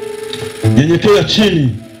nyenyekea chini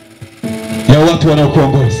ya watu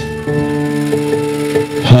wanaokuongoza.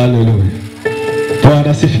 Haleluya.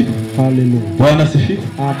 Bwana sifiwe. Haleluya. Bwana sifiwe.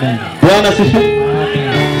 Amen. Bwana sifiwe.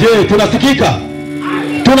 Je, tunasikika?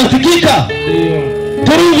 Tunasikika? Ndio.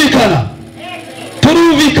 Turumvikana.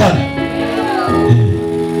 Turumvikana.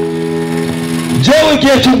 Je,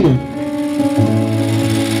 ukiye chumwe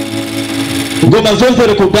ngoma zote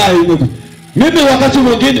rekudai Mungu. Mimi wakati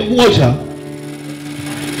mwingine mmoja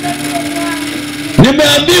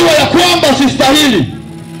nimeambiwa ya kwamba sistahili.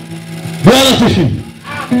 Bwana sifiwe.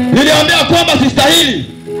 Niliambiwa kwamba sistahili.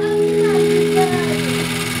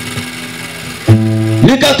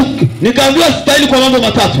 Nikaambiwa sistahili kwa mambo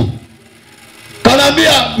matatu.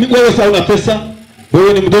 Kanaambia wewe sasa una pesa,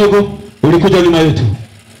 wewe ni mdogo, ulikuja nyuma yetu.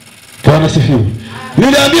 Bwana sifiwe.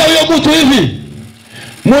 Niliambia huyo mtu hivi,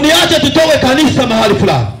 muniache tutowe kanisa mahali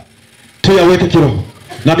fulani, tuyaweke kiroho,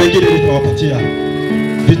 na mengine nitawapatia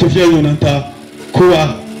vitu vyenu na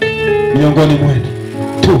nitakuwa miongoni mwenu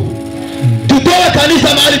tu. Tutowe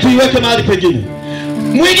kanisa mahali tuiweke mahali pengine.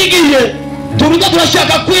 Mwigigiye turuka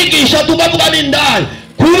turashaka kwigisha tubavuga n'indai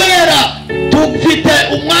kubera tufite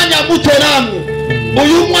umwanya muto namwe.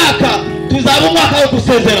 Uyu mwaka tuzaba umwaka wo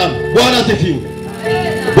gusezerana. Bwana sifiwe.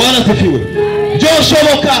 Bwana sifiwe.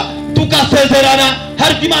 Joshoboka tukasezerana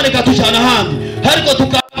hariko Imana ikatujana handi, hariko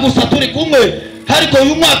tukagusa turi kumwe, hariko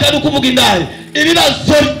uyu mwaka ari kuvuga indai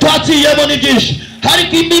ibibazo twatiyemo ni byinshi,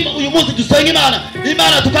 hariko uyu munsi dusenga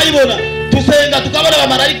Imana tukayibona, tusenga tukabona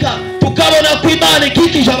abamarayika, tukabona ko Imana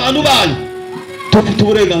ikikije abantu bayo. Tufite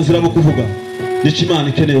uburenganzira bwo kuvuga n'iki Imana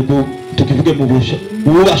ikeneye ko tukivuge mu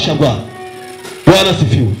bubasha bwayo. Bwana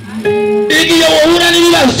sifiwe. Igiye wohura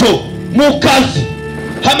n'ibibazo mu kazi,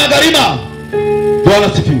 hamagara Imana. Bwana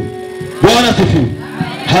sifiwe. Bwana sifiwe.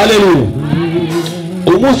 Haleluya.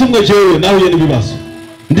 Umunsi umwe jewe nahuye n'ibibazo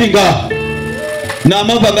ndi ngaha na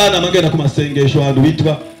mavagana magenda ku masengesho ahantu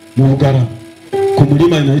bitwa mu Bugara ku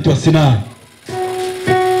murima inaitwa Sinai.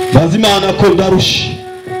 Lazima ko ndarushi.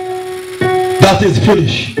 That is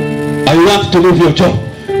finished. I want to leave your job.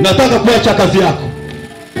 Nataka kuacha kazi yako.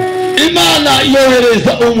 Imana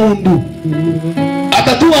yohereza umundu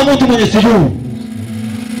akatuma mtu mwenye sijuu.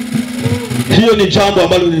 Hiyo ni jambo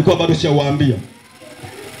ambalo nilikuwa bado sijawaambia.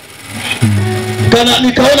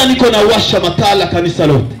 Nikaona niko na washa matala kanisa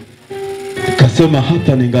lote. Nikasema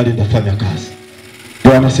hata ningali ndafanya kazi.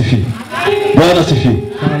 Bwana sifiwe. Bwana sifiwe.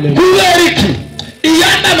 Kuberiki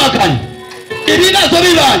iyanda magani ibibazo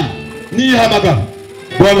bibaye ni hamagara.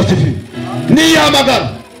 Bwana sifiwe. Ni hamagara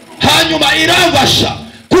hanyuma iravasha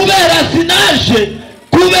kubera sinaje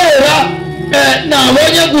kubera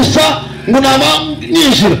nabonye gusa ngunama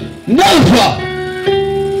nijira nava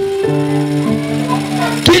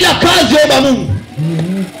kila kazi ya Mungu.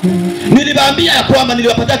 Nilibambia ya kwamba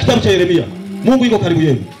niliwapatia kitabu cha Yeremia. Mungu yuko karibu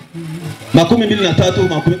yenu.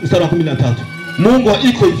 23 mstari wa 13. Mungu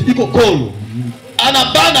iko kolo.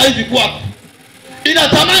 Anabana hivi kwako.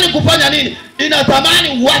 Inatamani kufanya nini?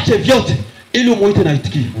 Inatamani uache vyote ili umuite na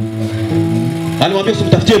itikie. Anamwambia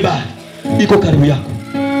usimtafutie mbali. Iko karibu yako.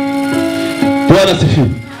 Bwana sifiwe.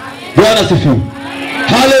 Bwana sifiwe.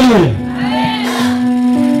 Haleluya.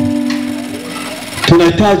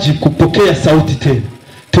 Tunahitaji kupokea sauti tena.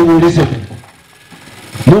 Tumuulize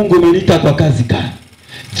Mungu, umeniita kwa kazi gani?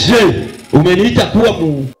 Je, umeniita kuwa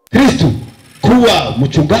Kristo kuwa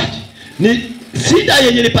mchungaji ni shida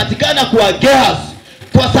yenye ilipatikana kwa Gehazi,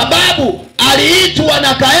 kwa sababu aliitwa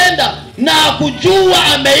na kaenda na kujua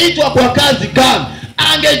ameitwa kwa kazi gani.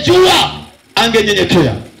 Angejua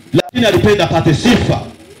angenyenyekea, lakini alipenda apate sifa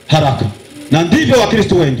haraka. Na ndivyo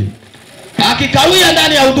Wakristo wengi, akikawia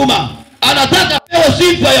ndani ya huduma anataka apewe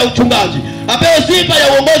sifa ya uchungaji, apewe sifa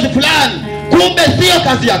ya uongozi fulani, kumbe sio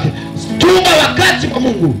kazi yake. Chunga wakati wa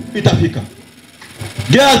Mungu itafika.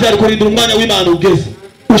 Gehazi alikulindunganya wima na ugezi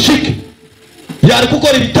ushike yari kuko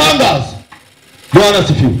libitangaza. Bwana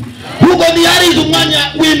sifiwe. Huko ni yari izumanya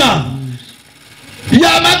wima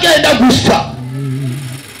ya magenda gusa,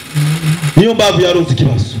 niyo mbavu yaronse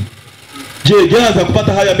kibazo. Je, Gehazi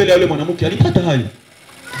kupata haya mbele ya yule mwanamke? Alipata haya,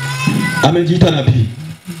 amejiita nabii,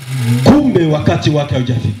 kumbe wakati wake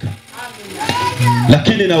haujafika.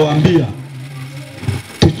 Lakini nawaambia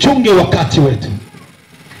tuchunge wakati wetu,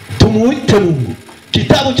 tumuite Mungu.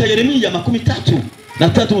 Kitabu cha Yeremia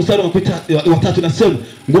 33 mstari wa 3 nasema,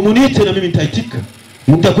 ngumuniite na mimi nitaitika,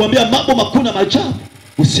 nitakwambia mambo makuu na maajabu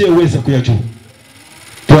usiyeweza kuyajua.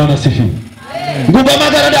 Bwana sifiwe. Ngumba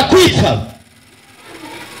magarada kuita.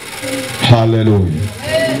 Haleluya.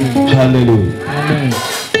 Haleluya.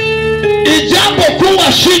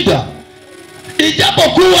 Ijapokuwa shida,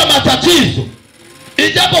 ijapokuwa matatizo,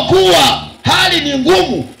 ijapokuwa hali ni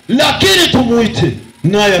ngumu, lakini tumuite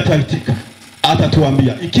naye ataitika.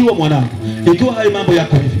 Atatuambia, ikiwa mwanangu, ikiwa hai mambo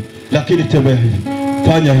yako hivi, lakini tembea hivi,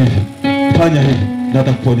 fanya hivi, fanya hivi, na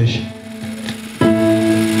atakuponesha.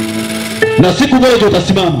 Na siku moja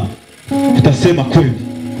utasimama, utasema kweli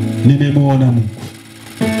nimemuona Mungu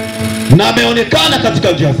na ameonekana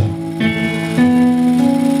katika njia zangu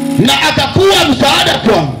na akakuwa msaada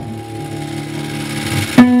kwangu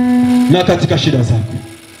na katika shida zako.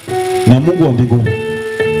 Na Mungu wa mbinguni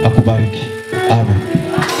akubariki. Amen.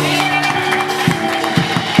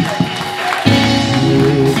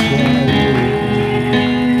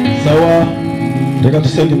 Sawa, reka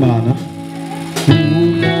tusenge Imana.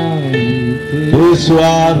 Yesu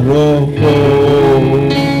wa roho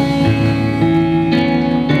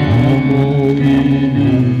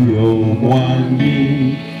amoyo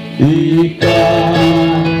mwangi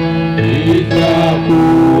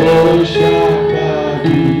ikakuosha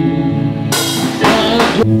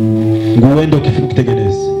nguwendo kifu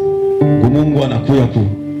kutegeneza Mungu anakuya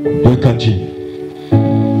kuweka njia.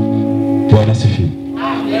 Bwana sifiwe.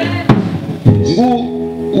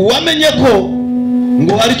 Ngu wamenye ko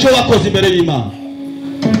ngo harico wakoze imbere y'Imana,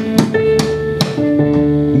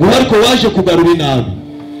 ngo hariko waje kugarura inabi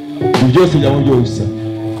byose byose.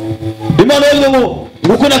 Imana yego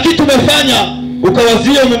ngo kuna kitu umefanya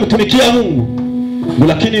ukawazia umemtumikia Mungu,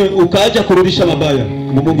 lakini ukaja kurudisha mabaya,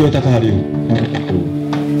 Mungu yotaka haliyo.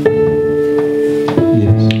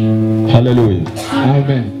 Yes. Haleluya.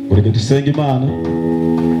 Amen. Ureke tusenge Imana.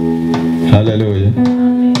 Haleluya.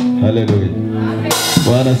 Haleluya.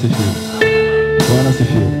 Bwana sifiwe. Bwana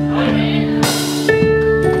sifiwe.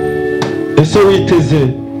 Ese witeze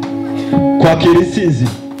kwakira intsinzi?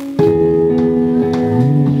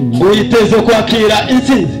 Witeze kwakira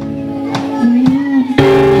intsinzi?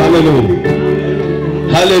 Haleluya.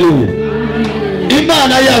 Haleluya.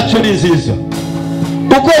 Imana yacu ni nziza.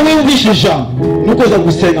 Uko wumvisha ijambo nuko za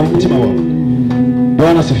gusenga mu mutima wawe.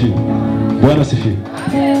 Bwana sifiwe. Bwana sifiwe.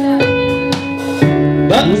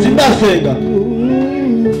 Sindasenga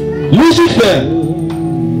Lucifer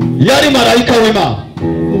yari marayika w'Imana,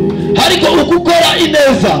 hariko ukukora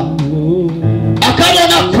ineza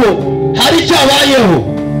akabona ko hari cyabayeho,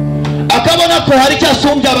 akabona ko hari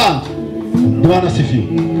cyasumbya abantu. Bwana sifiwe.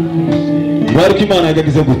 Bari ko Imana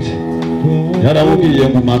yagagize gute? Yaramubwiye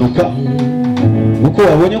ngo manuka uko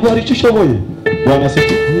wabonye ko hari icyo ushoboye. Bwana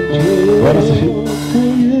sifiwe. Bwana sifiwe.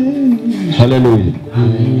 Haleluya.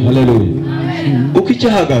 Haleluya.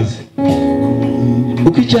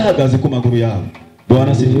 Ukichahagaze ku maguru yawe.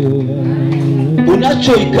 Bwana sifiwe.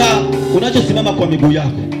 Unachosimama kwa miguu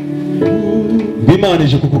yako, Imana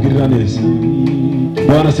ije kukugirira neza.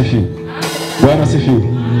 Bwana sifiwe. Bwana sifiwe.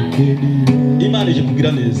 Imana ije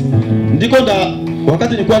kukugira neza. Ndiko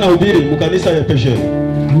wakati nilikuwa nahubiri mu kanisa ya PREDUCATION,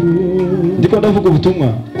 ndiko ndavuga ubutumwa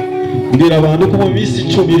mbira abantu ko mu minsi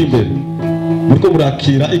 10 iri imbere muriko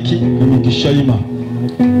murakira iki imigisha y'Imana.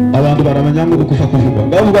 Abantu baramanyango kufa kuvuga,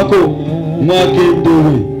 bavuga ko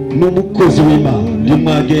mwagendewe n'umukozi w'Imana, ndi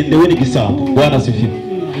mwagendewe n'igisambo. Bwana sifiwe.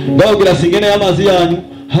 Ndababwira singene y'amazi yanyu,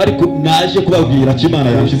 hariko naje kubabwira ko Imana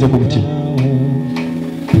yanshize ku mutima.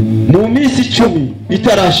 Mu minsi 10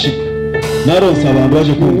 itarashika naronse abantu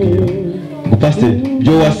baje kumbwira ngo pasteur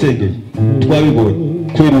byo wasengeye twabibonye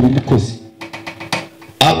kwera umukozi.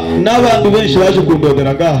 n'abantu benshi baje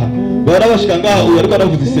kundondera ngaha barabashika ngaha uyu ariko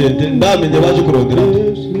aravuza isente ndamenye baje kurondera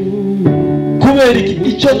kubera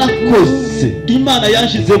icyo nakoze Imana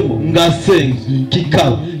yanshizemo ngasenga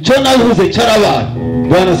kikaba cyo navuze cyarabaye.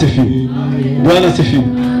 Bwana sifiwe, Bwana sifiwe.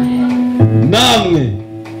 Namwe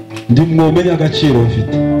ndi mwomenya agaciro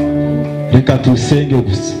mfite, reka tusenge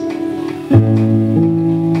gusa.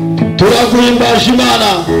 Turaguhimbaje Imana,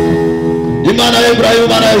 Imana ya Ibrahimu,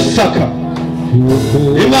 Imana ya Isaka,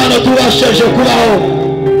 Imana tubasheje kubaho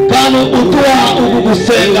kandi utuha ubu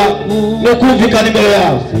gusenga no kumvikana imbere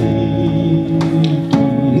yawe.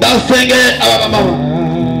 Ndasengeye aba mama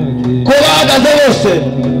ko bahagaze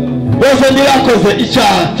bose ntibakoze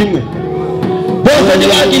icyaha kimwe, bose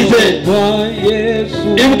ntibagize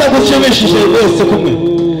ibitagushimishije bose kumwe,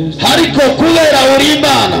 ariko kubera uri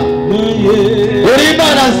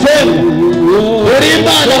Imana nsema, uri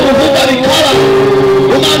Imana uvuga bikaba,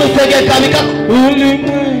 Imana utegeka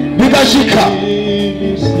bikashika.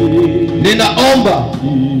 Ninaomba,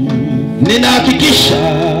 ninahakikisha,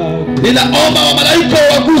 ninaomba wa malaika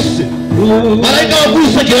waguse, malaika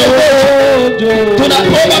waguse kiongozi.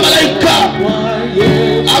 Tunaomba malaika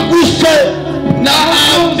aguse na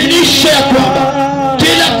aaminishe ya kwamba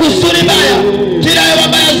kila kusudi baya, kila hewa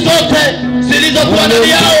baya zote zilizokuwa ndani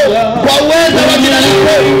yao kwa uwezo wa jina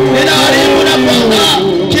lako ninaharibu na kuondoa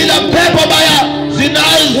kila pepo baya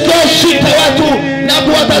zinazoshika watu na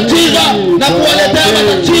kuwatatiza na kuwaletea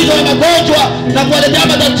matatizo ya magonjwa na kuwaletea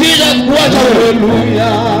matatizo ya kuacha wewe.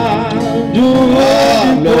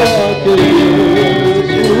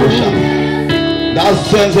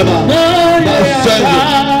 Ndasenze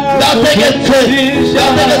ndategetse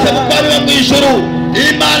mukwabi wa mw'ijuru,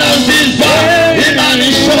 Imana nziza, Imana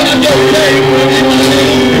ishobora byose, Imana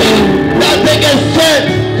yumva. Ndategetse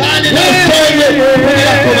kandi ndasenze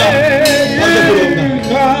kugira kuba maze kuronka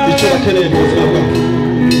icyo bakeneye mu buzima bwabo.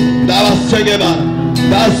 Ndabasenge Imana,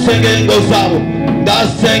 ndasengeye ingo zabo,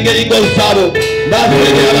 ndasengeye ingo zabo,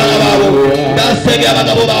 ndasengeye abana babo, ndasengeye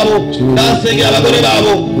abagabo babo, ndasengeye abagore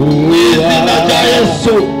babo, mu izina rya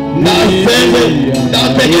Yesu. Ndasenge,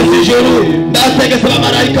 ndategetse ijuru, ndategetse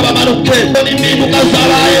abamarayika bamanuke n'impinduka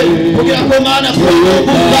zabaye kugira ko Mana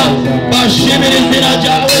kuguza bashimira izina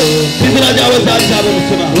ryawe, izina ryawe zazabe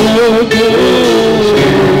ubuzima.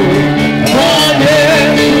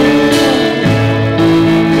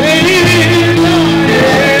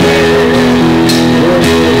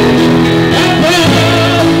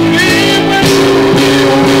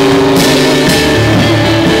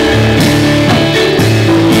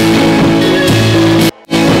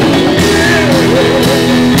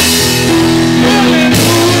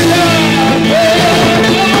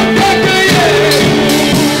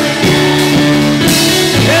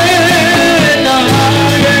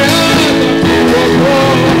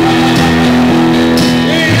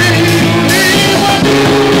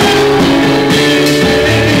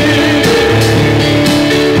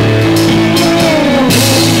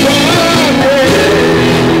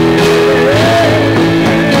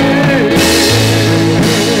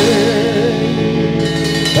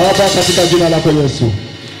 Katika jina lako Yesu,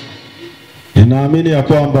 ninaamini ya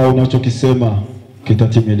kwamba unachokisema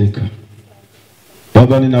kitatimilika.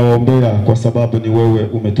 Baba, ninawaombea kwa sababu ni wewe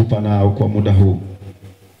umetupa nao kwa muda huu.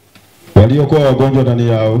 Waliokuwa wagonjwa ndani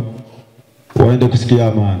yao waende kusikia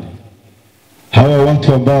amani. Hawa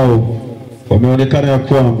watu ambao wameonekana ya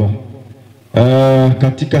kwamba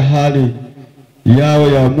katika hali yao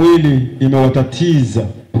ya mwili imewatatiza,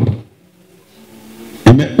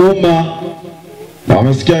 imeuma, na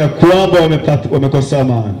wamesikia ya kwamba wamekosa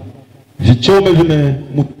amani, vichome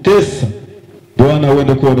vimemutesa, Bwana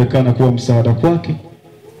uende kuonekana kuwa msaada kwake.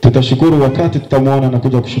 Tutashukuru wakati tutamuona na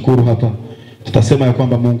kuja kushukuru hapa. Tutasema ya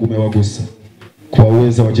kwamba Mungu umewagusa kwa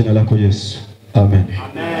uwezo wa jina lako Yesu. Amen.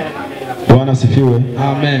 Bwana sifiwe.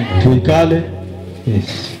 Amen. Tuikale.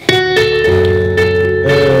 Yes.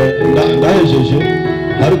 Ndahejeje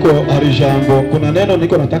hariko hari jambo, kuna neno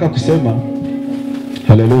niko nataka kusema.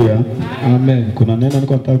 Haleluya. Amen. Kuna neno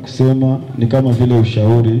niko nataka kusema, ni kama vile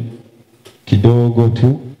ushauri kidogo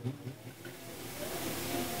tu.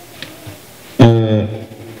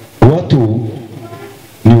 Watu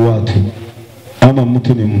ni watu, ama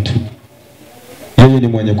mtu ni mtu. Yeye ni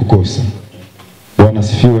mwenye kukosa. Bwana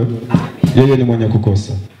sifiwe. Yeye ni mwenye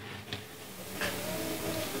kukosa.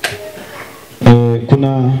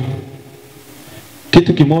 Kuna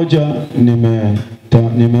kitu kimoja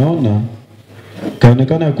nimeona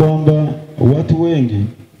kaonekana ya kwamba watu wengi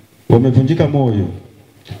wamevunjika moyo,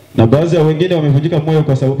 na baadhi ya wengine wamevunjika moyo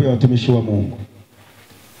kwa sababu ya watumishi wa Mungu.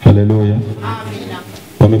 Haleluya. Amina.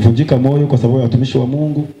 Wamevunjika moyo kwa sababu ya watumishi wa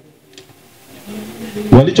Mungu.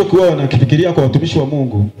 walichokuwa wanakifikiria kwa watumishi wa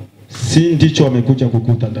Mungu si ndicho wamekuja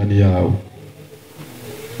kukuta ndani yao.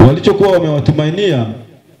 Walichokuwa wamewatumainia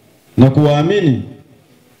na kuwaamini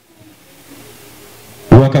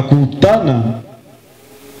wakakutana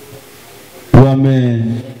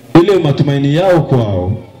ile matumaini yao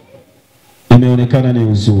kwao imeonekana ni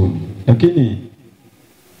huzuni. Lakini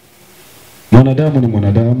mwanadamu ni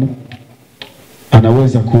mwanadamu,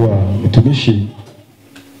 anaweza kuwa mtumishi.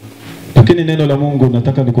 Lakini neno la Mungu,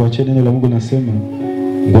 nataka nikuachie neno la Mungu, nasema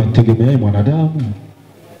wategemee mwanadamu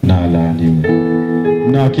na alaaniwe.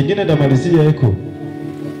 Na kingine ndamalizia eko,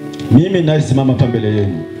 mimi naisimama hapa mbele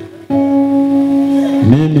yenu.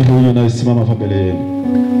 Mimi huyo naisimama hapa mbele yenu.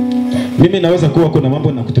 Mimi naweza kuwa kuna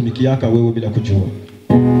mambo na kutumikiaka wewe bila kujua.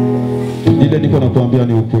 Ile niko nakuambia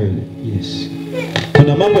ni ukweli. Yes.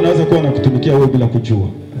 Kuna mambo naweza kuwa na kutumikia wewe bila kujua.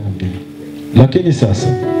 Amen. Lakini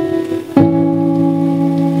sasa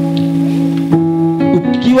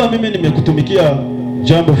ukiwa mimi nimekutumikia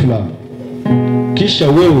jambo fulani, kisha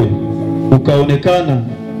wewe ukaonekana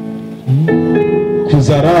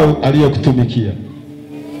kudharau aliyokutumikia,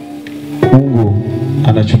 Mungu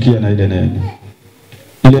anachukia na ile neno.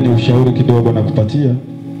 Ile ni ushauri kidogo na kupatia.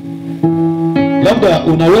 Labda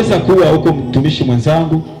unaweza kuwa huko mtumishi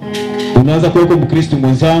mwenzangu, unaweza kuwa huko Mkristo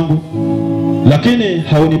mwenzangu, lakini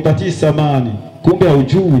haunipatii samani. Kumbe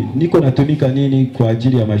haujui niko natumika nini kwa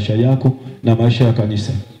ajili ya maisha yako na maisha ya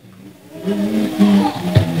kanisa.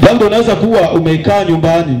 Labda unaweza kuwa umeikaa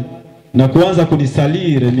nyumbani na kuanza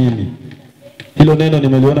kunisalire mimi. Hilo neno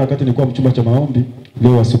nimeliona wakati nilikuwa mchumba cha maombi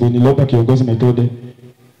leo asubuhi, niliomba kiongozi metode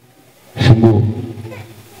funguo.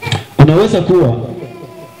 Unaweza kuwa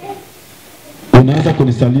unaanza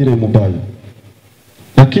kunisalire mbaya,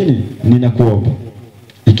 lakini ninakuomba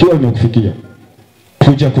ikiwa imekufikia,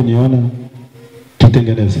 kuja kuniona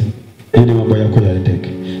tutengeneze ili mambo yako yaendeke.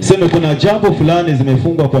 Sema kuna jambo fulani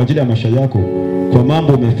zimefungwa kwa ajili ya maisha yako, kwa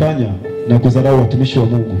mambo umefanya na kudharau watumishi wa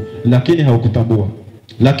Mungu, lakini haukutambua.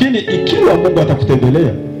 Lakini ikiwa Mungu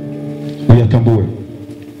atakutembelea, uyatambue.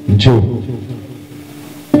 Njoo.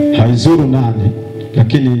 Haizuru nani,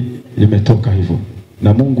 lakini limetoka hivyo.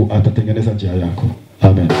 Na Mungu atatengeneza njia yako.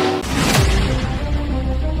 Amen.